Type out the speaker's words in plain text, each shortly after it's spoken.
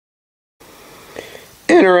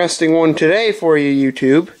Interesting one today for you,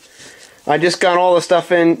 YouTube. I just got all the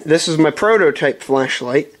stuff in. This is my prototype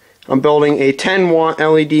flashlight. I'm building a 10-watt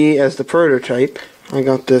LED as the prototype. I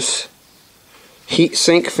got this heat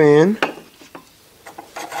sink fan.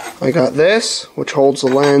 I got this, which holds the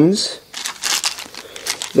lens.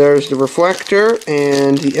 There's the reflector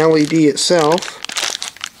and the LED itself.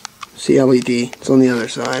 It's the LED. It's on the other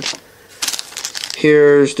side.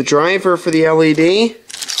 Here's the driver for the LED.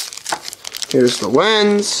 Here's the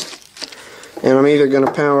lens. And I'm either going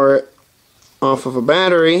to power it off of a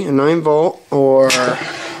battery, a 9-volt, or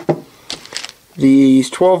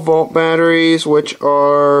these 12-volt batteries, which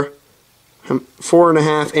are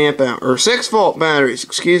 4.5 amp hours, or 6-volt batteries,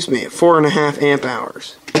 excuse me, at 4.5 amp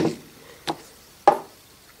hours.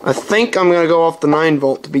 I think I'm going to go off the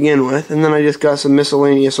 9-volt to begin with, and then I just got some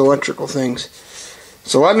miscellaneous electrical things.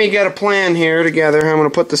 So let me get a plan here together, how I'm going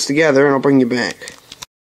to put this together, and I'll bring you back.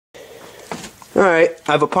 Alright,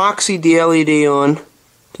 I've epoxied the LED on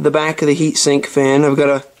to the back of the heatsink fan. I've got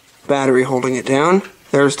a battery holding it down.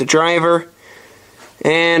 There's the driver.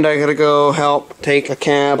 And I gotta go help take a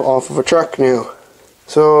cab off of a truck now.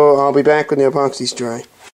 So I'll be back when the epoxy's dry.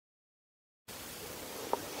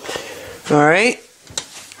 Alright.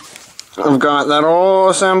 I've got that all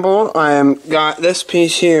assembled. I've got this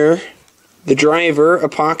piece here, the driver,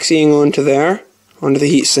 epoxying onto there, onto the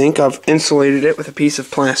heatsink. I've insulated it with a piece of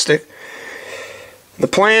plastic. The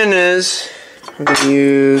plan is we're going to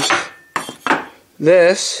use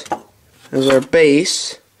this as our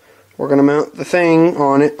base. We're going to mount the thing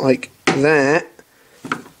on it like that.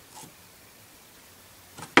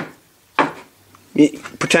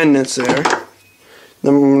 Pretend it's there.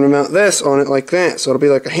 Then we're going to mount this on it like that, so it'll be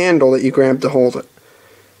like a handle that you grab to hold it.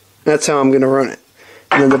 That's how I'm going to run it.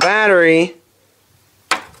 And then the battery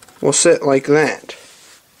will sit like that.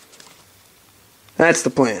 That's the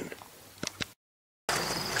plan.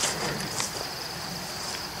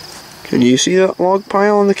 Can you see that log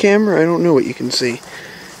pile on the camera? I don't know what you can see.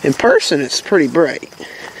 In person, it's pretty bright.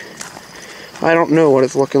 I don't know what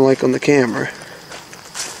it's looking like on the camera.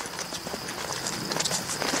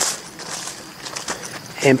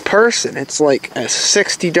 In person, it's like a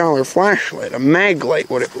 $60 flashlight, a mag light,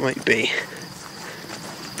 what it might be.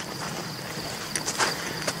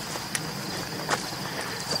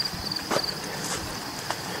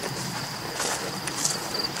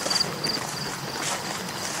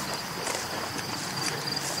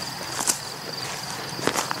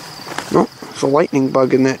 Oh, there's a lightning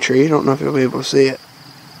bug in that tree. I don't know if you'll be able to see it.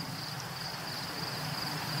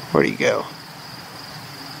 Where'd he go?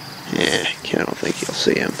 Yeah, I don't think you'll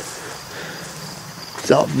see him.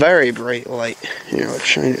 It's a very bright light. Here, let's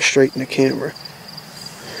shine it straight in the camera.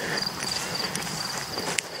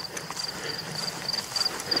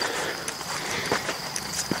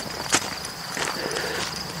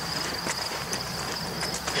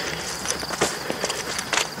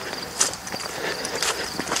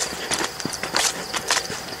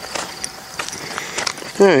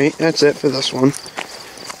 Alright, that's it for this one.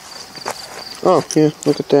 Oh, yeah,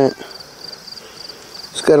 look at that.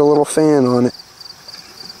 It's got a little fan on it.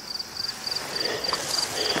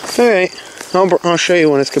 Alright, I'll show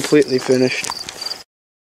you when it's completely finished.